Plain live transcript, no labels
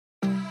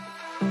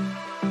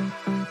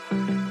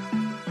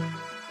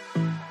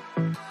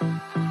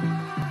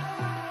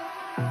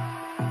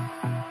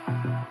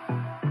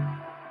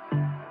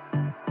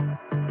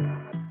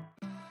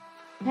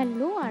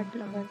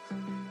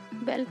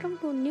Welcome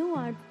to new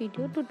art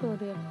video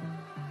tutorial.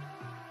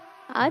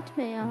 आज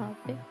मैं यहाँ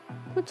पे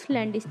कुछ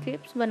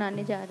लैंडस्केप्स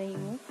बनाने जा रही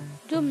हूँ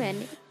जो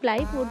मैंने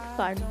प्लाईवुड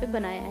कार्ड पे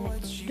बनाया है,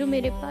 जो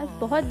मेरे पास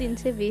बहुत दिन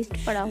से वेस्ट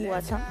पड़ा हुआ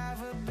था।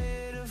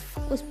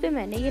 उस पे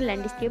मैंने ये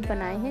लैंडस्केप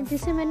बनाए हैं,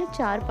 जिसे मैंने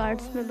 4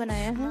 पार्ट्स में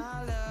बनाया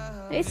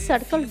है। एक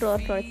सर्कल ड्रॉ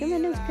करके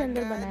मैंने उसके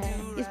अंदर बनाया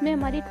है। इसमें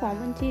हमारी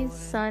कॉमन चीज़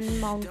सन,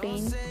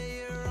 माउंटेन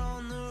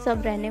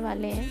सब रहने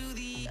वाले हैं,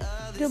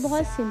 जो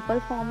बहुत सिंपल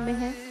फॉर्म में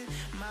है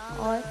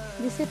और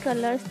जिसे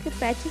कलर्स के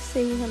पैचेस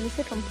से ही हम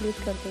इसे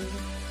कंप्लीट कर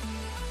देंगे।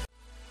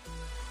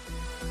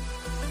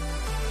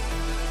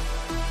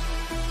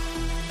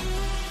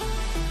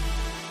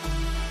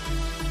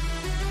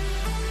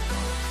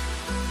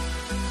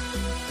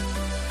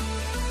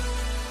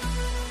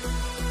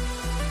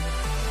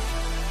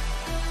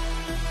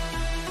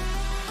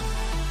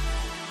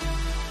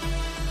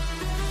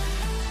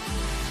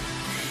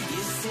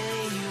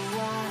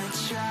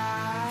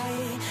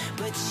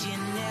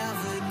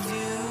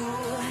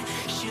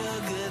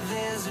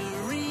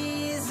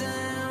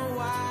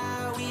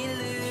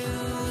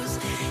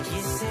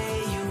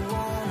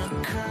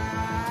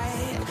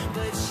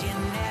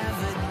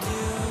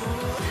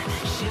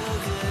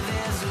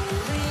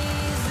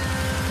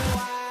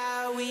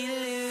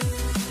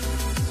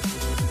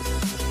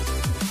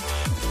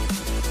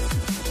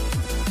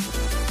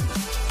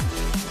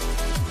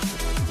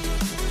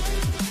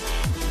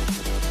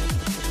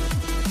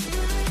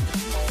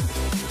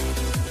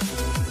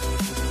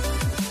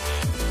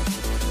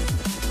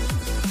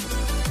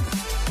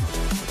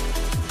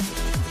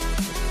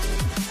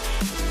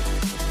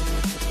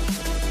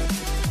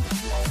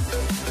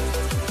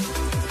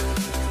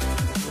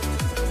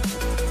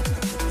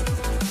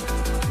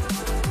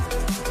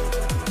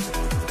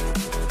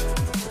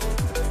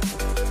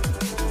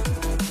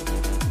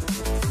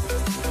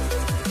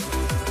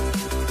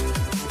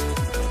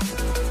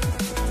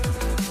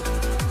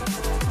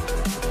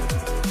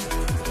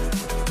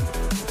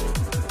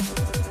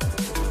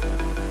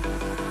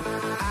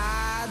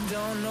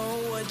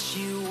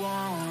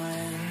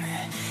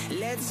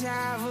 Let's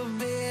have a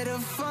bit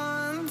of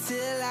fun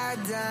till I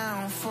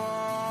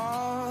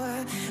downfall.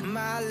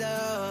 My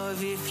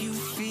love, if you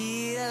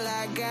feel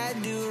like I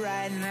do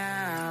right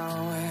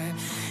now,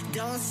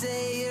 don't say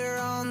you're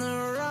on the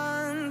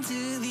run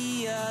to the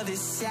other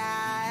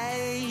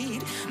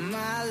side.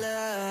 My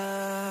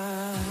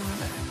love,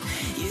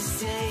 you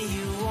say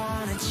you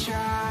wanna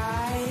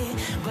try,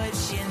 but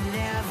you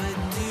never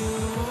do.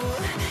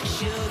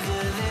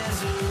 Sugar,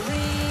 there's a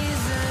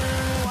reason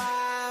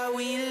why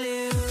we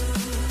lose.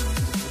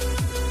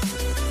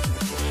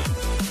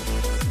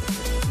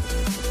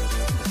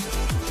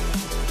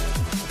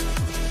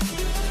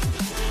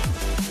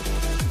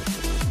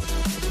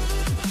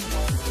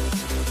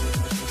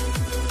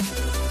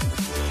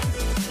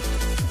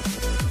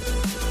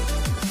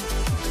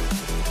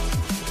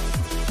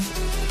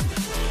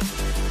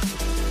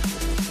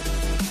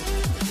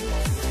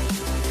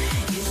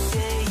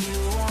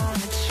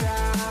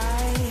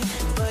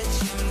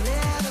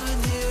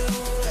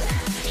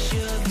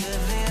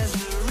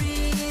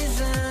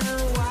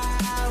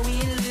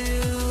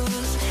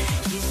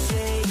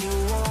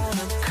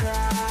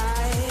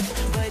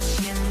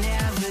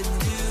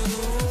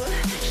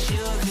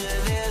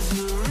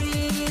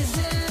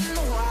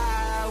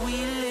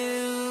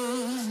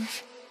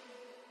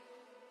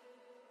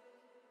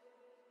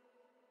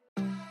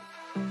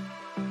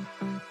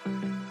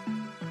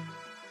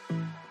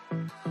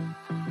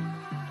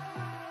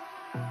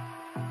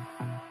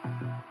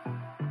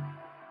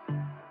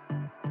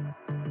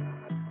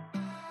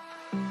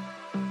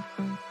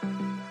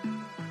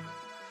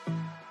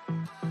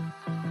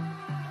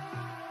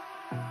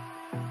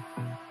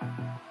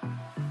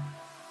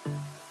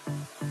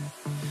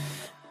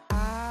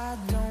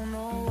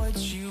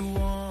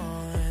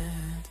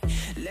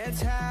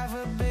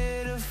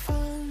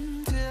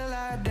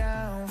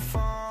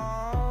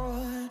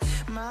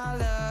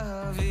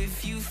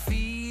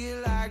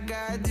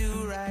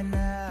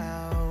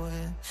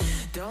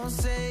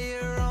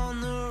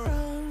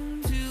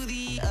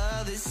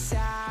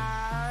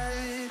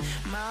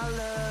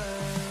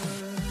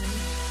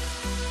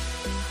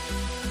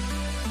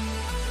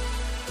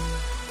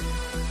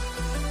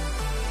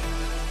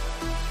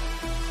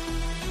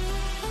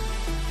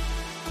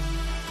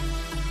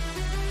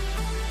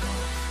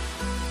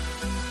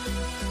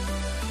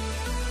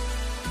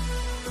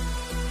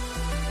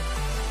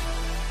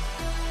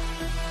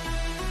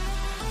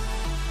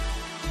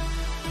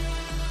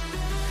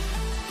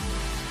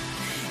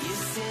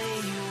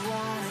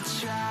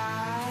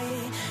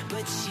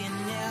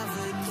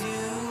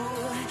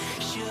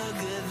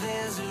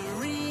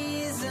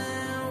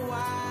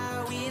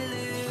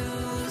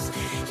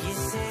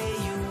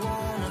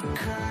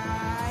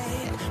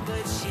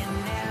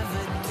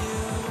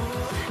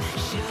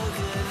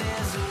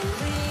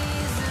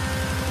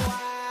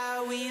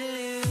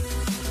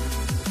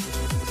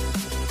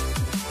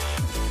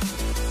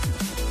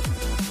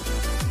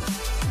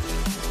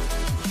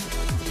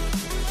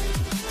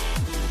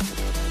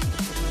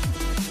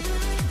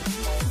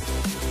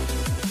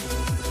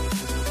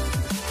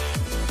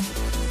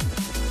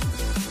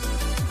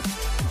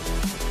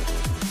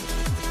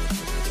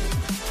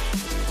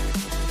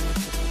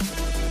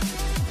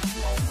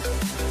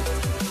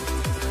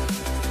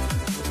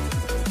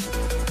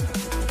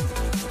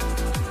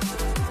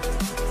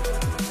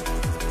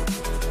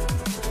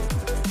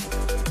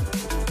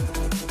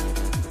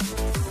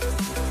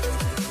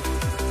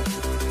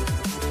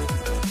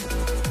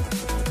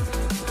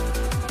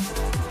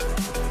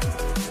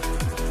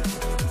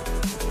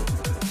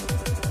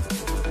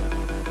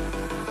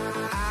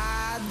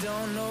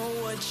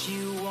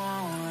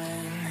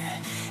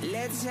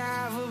 Let's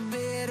have a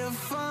bit of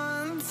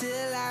fun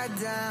till I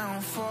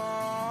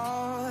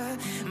downfall.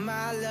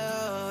 My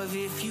love,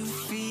 if you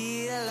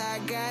feel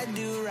like I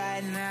do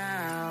right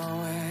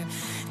now,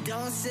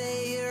 don't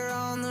say you're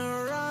on the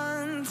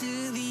run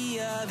to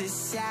the other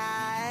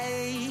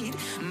side.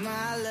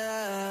 My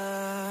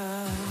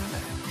love,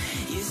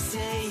 you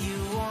say you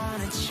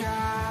wanna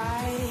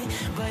try,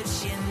 but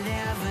you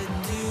never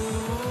do.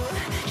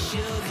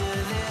 Sugar,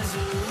 there's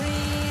a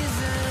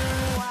reason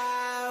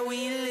why we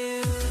lose.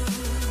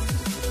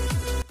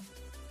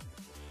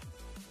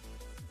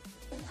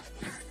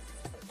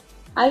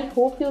 I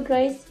hope you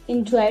guys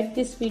enjoyed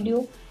this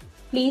video.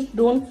 Please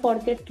don't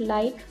forget to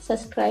like,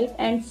 subscribe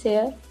and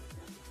share.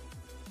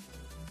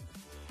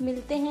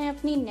 मिलते हैं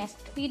अपनी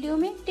next video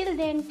में. Till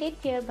then take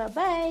care, bye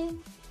bye.